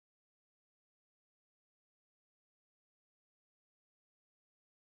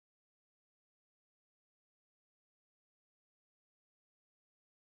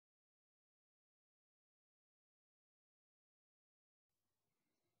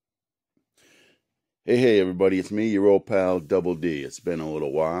Hey everybody, it's me, your old pal Double D. It's been a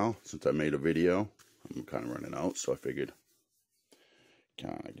little while since I made a video. I'm kind of running out, so I figured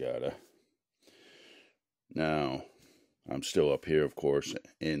kind of gotta. Now, I'm still up here, of course,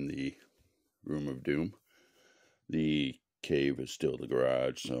 in the room of doom. The cave is still the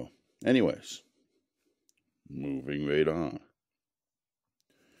garage, so anyways, moving right on.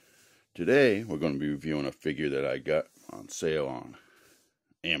 Today, we're going to be reviewing a figure that I got on sale on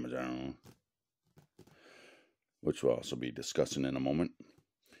Amazon, which we'll also be discussing in a moment.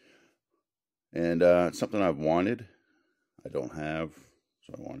 And it's something I've wanted. I don't have,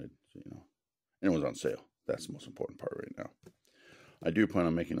 so I wanted, and it was on sale. That's the most important part right now. I do plan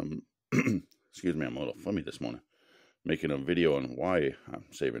on making a, excuse me, I'm a little flummy this morning, making a video on why I'm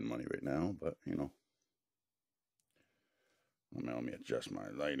saving money right now, but, let me adjust my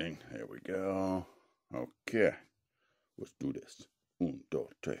lighting. There we go. Okay, let's do this. 1, 2,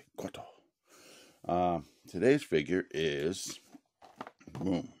 3, 4. Today's figure is,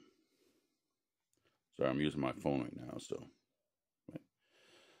 boom. Sorry, I'm using my phone right now, so.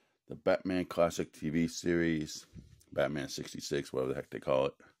 The Batman Classic TV series, Batman 66, whatever the heck they call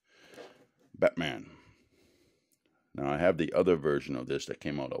it. Batman. Now, I have the other version of this that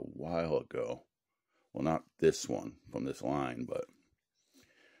came out a while ago. Well, not this one from this line, but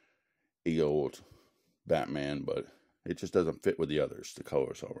the old Batman, but it just doesn't fit with the others. The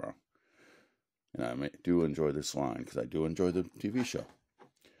color's all wrong. And I do enjoy this line because I do enjoy the TV show.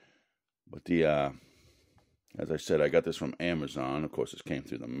 But as I said, I got this from Amazon. Of course, this came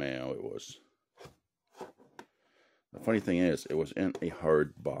through the mail. The funny thing is, it was in a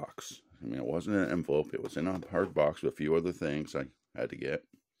hard box. I mean, it wasn't an envelope. It was in a hard box with a few other things I had to get.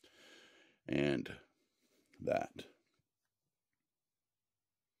 And that.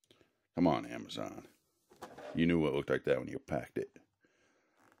 Come on, Amazon. You knew what it looked like that when you packed it.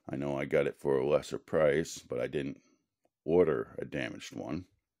 I know I got it for a lesser price, but I didn't order a damaged one.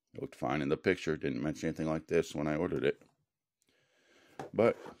 It looked fine in the picture. Didn't mention anything like this when I ordered it.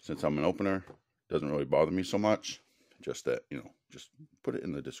 But since I'm an opener, it doesn't really bother me so much. Just that, just put it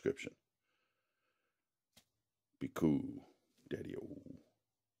in the description. Be cool, daddy-o.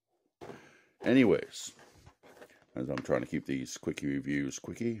 Anyways, as I'm trying to keep these quickie reviews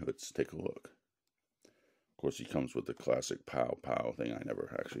quickie, let's take a look. Of course, he comes with the classic pow thing. I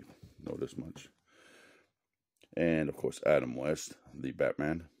never actually noticed much. And, of course, Adam West, the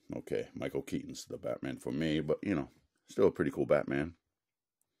Batman. Okay, Michael Keaton's the Batman for me, but, still a pretty cool Batman.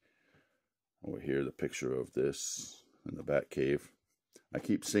 Over here, the picture of this in the Batcave. I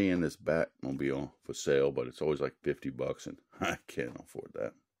keep seeing this Batmobile for sale, but it's always like $50, and I can't afford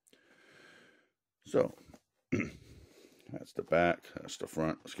that. So, that's the back, that's the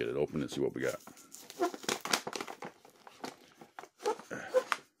front. Let's get it open and see what we got.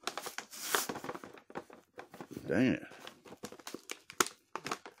 Dang it.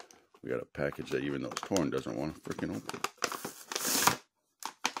 We got a package that, even though it's torn, doesn't want to freaking open.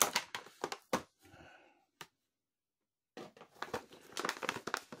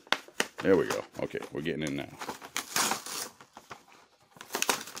 There we go. Okay, we're getting in now.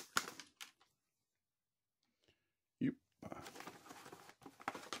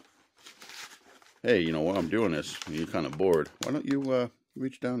 Hey, while I'm doing this, and you're kind of bored, why don't you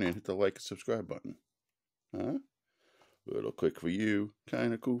reach down there and hit the like and subscribe button? Huh? A little quick for you,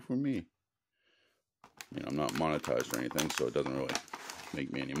 kind of cool for me. I'm not monetized or anything, so it doesn't really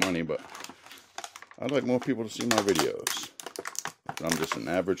make me any money, but I'd like more people to see my videos. I'm just an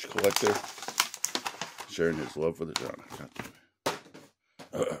average collector, sharing his love for the genre.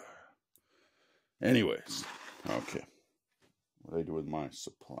 Anyways, okay. What do I do with my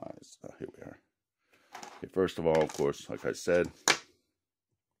supplies? Here we are. Okay, first of all, of course, like I said,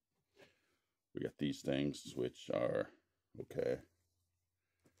 we got these things, which are okay.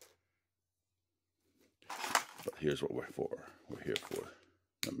 But here's what we're for. We're here for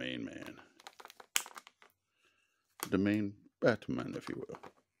the main man. The main Batman, if you will.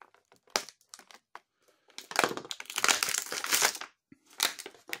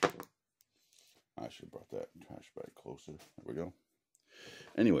 I should have brought that trash bag closer. There we go.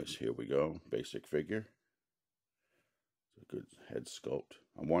 Anyways, here we go. Basic figure. It's a good head sculpt.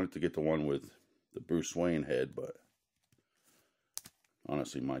 I wanted to get the one with the Bruce Wayne head, but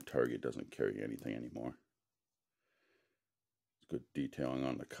honestly, my Target doesn't carry anything anymore. It's good detailing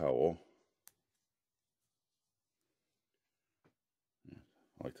on the cowl.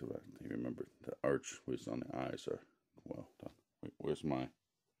 I like to remember the arch was on the eyes are well done. Wait, where's my? I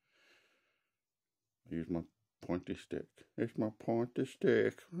use my pointy stick. It's my pointy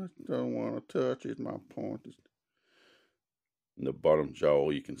stick. I don't want to touch it. My pointy stick. In the bottom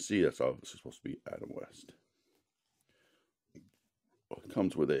jowl, you can see that's obviously supposed to be Adam West. It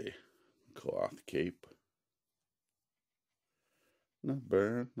comes with a cloth cape. Not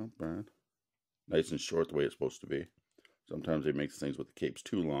bad, not bad. Nice and short the way it's supposed to be. Sometimes they make things with the capes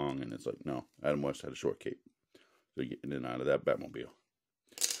too long, and it's like, no, Adam West had a short cape. So you get in and out of that Batmobile.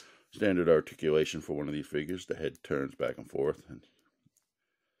 Standard articulation for one of these figures. The head turns back and forth, and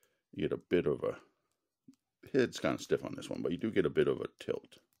you get a bit of a... The head's kind of stiff on this one, but you do get a bit of a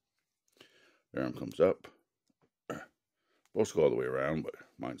tilt. The arm comes up. Supposed to go all the way around, but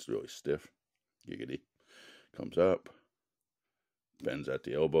mine's really stiff. Giggity. Comes up. Bends at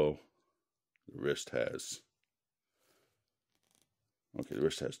the elbow. The wrist has... Okay, the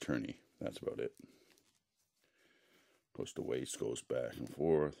wrist has tourney. That's about it. Of course, the waist goes back and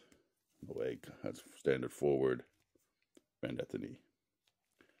forth. The leg has standard forward. Bend at the knee.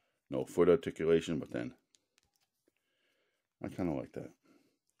 No foot articulation, but then I kind of like that.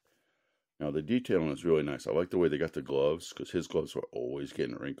 Now, the detailing is really nice. I like the way they got the gloves, because his gloves were always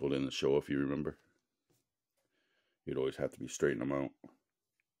getting wrinkled in the show, if you remember. You'd always have to be straightening them out.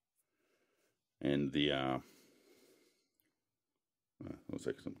 And the, looks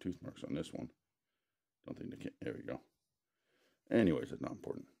like some tooth marks on this one. Don't think they can, there we go. Anyways, it's not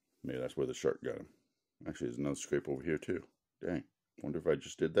important. Maybe that's where the shark got him. Actually, there's another scrape over here, too. Dang. Wonder if I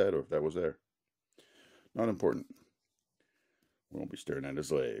just did that, or if that was there. Not important. We won't be staring at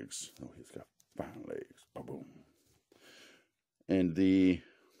his legs. Oh, he's got fine legs. Boom. And the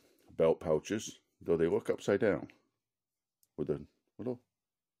belt pouches, though they look upside down. With the little...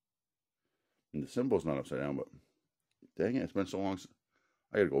 And the symbol's not upside down, but... Dang it, it's been so long since...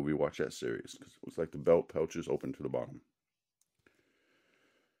 I gotta go rewatch that series, because it looks like the belt pouches open to the bottom.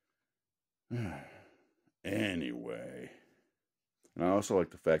 Anyway... And I also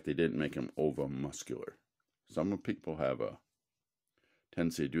like the fact they didn't make him over muscular. Some people have a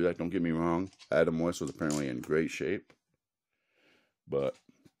tendency to do that. Don't get me wrong. Adam West was apparently in great shape. But,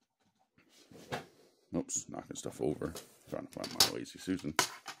 oops, knocking stuff over. Trying to find my Lazy Susan.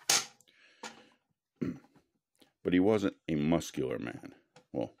 But he wasn't a muscular man.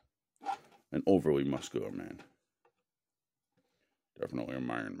 Well, an overly muscular man. Definitely a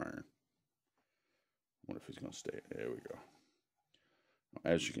Iron Man. What if he's going to stay? There we go.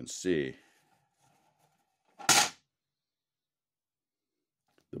 As you can see,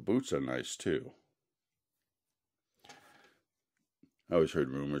 the boots are nice too. I always heard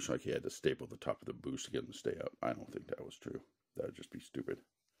rumors like he had to staple the top of the boots to get them to stay up. I don't think that was true. That would just be stupid.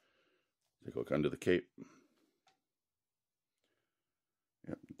 Take a look under the cape.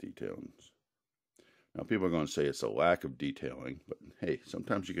 Yep, detailings. Now people are going to say it's a lack of detailing, but hey,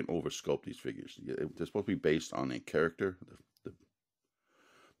 sometimes you can over-sculpt these figures. They're supposed to be based on a character,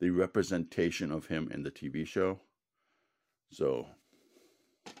 the representation of him in the TV show. So,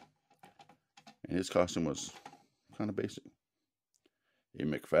 and his costume was kind of basic. Hey,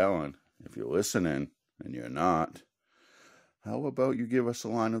 McFarlane, if you're listening, and you're not, how about you give us a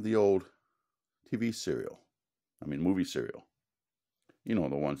line of the old movie serial? You know,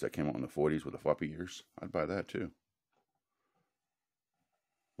 the ones that came out in the 40s with the floppy ears. I'd buy that too.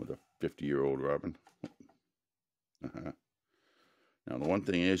 With a 50-year-old Robin. Now, the one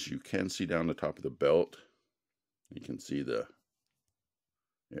thing is, you can see down the top of the belt. You can see the...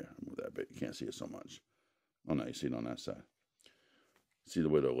 Yeah, move that bit. You can't see it so much. Oh, no, you see it on that side. See the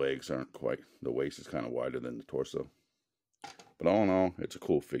way the legs aren't quite... The waist is kind of wider than the torso. But all in all, it's a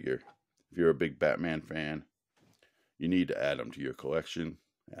cool figure. If you're a big Batman fan, you need to add him to your collection.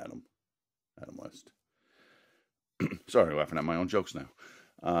 Adam West. Sorry, laughing at my own jokes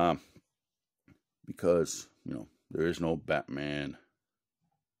now. Because, you know, there is no Batman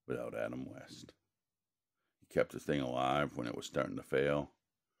without Adam West. He kept the thing alive when it was starting to fail.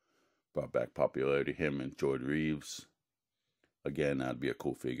 Brought back popularity, him and George Reeves. Again, that'd be a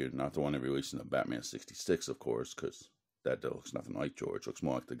cool figure. Not the one they released in the Batman 66, of course, because that looks nothing like George. Looks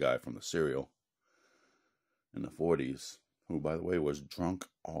more like the guy from the serial in the 40s, who, by the way, was drunk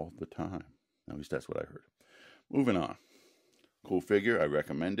all the time. At least that's what I heard. Moving on. Cool figure. I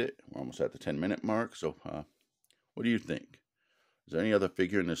recommend it. We're almost at the 10-minute mark. So, what do you think? Is there any other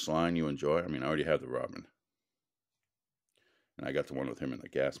figure in this line you enjoy? I mean, I already have the Robin. And I got the one with him in the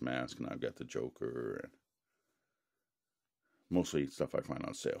gas mask. And I've got the Joker. And mostly stuff I find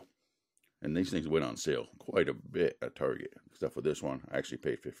on sale. And these things went on sale quite a bit at Target. Except for this one. I actually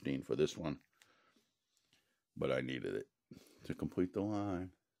paid $15 for this one. But I needed it to complete the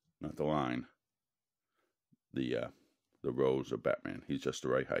line. Not the line. The rows of Batman. He's just the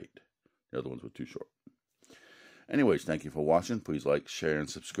right height. The other ones were too short. Anyways, thank you for watching. Please like, share, and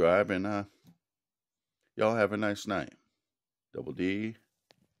subscribe. And y'all have a nice night. Double D.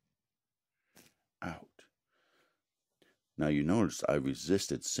 Out. Now you notice I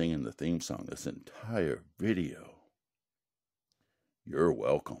resisted singing the theme song this entire video. You're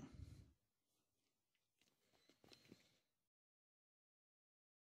welcome.